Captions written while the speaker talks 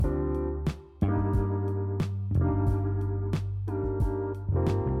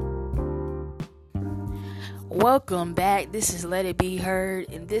Welcome back. This is Let It Be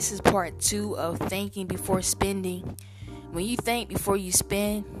Heard, and this is part 2 of Thinking Before Spending. When you think before you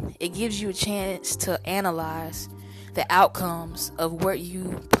spend, it gives you a chance to analyze the outcomes of what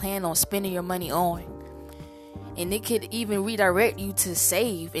you plan on spending your money on. And it could even redirect you to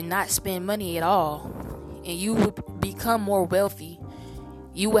save and not spend money at all. And you would become more wealthy.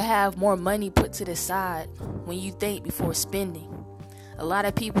 You will have more money put to the side when you think before spending. A lot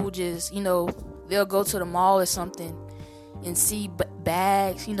of people just, they'll go to the mall or something and see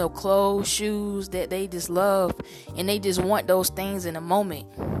bags, clothes, shoes that they just love, and they just want those things in a moment,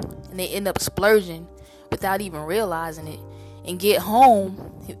 and they end up splurging without even realizing it, and get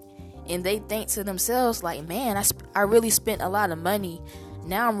home and they think to themselves like, man, I really spent a lot of money.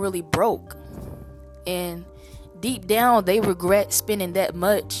 Now I'm really broke. And deep down they regret spending that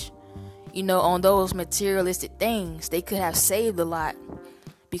much, on those materialistic things. They could have saved a lot,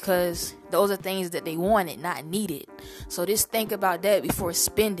 because those are things that they wanted, not needed. So just think about that before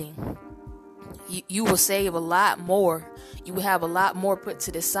spending. You will save a lot more. You will have a lot more put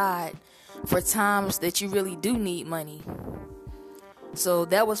to the side for times that you really do need money. So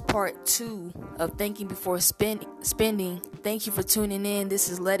that was part 2 of Thinking Before Spending. Thank you for tuning in. This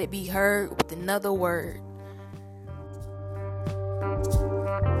is Let It Be Heard with another word.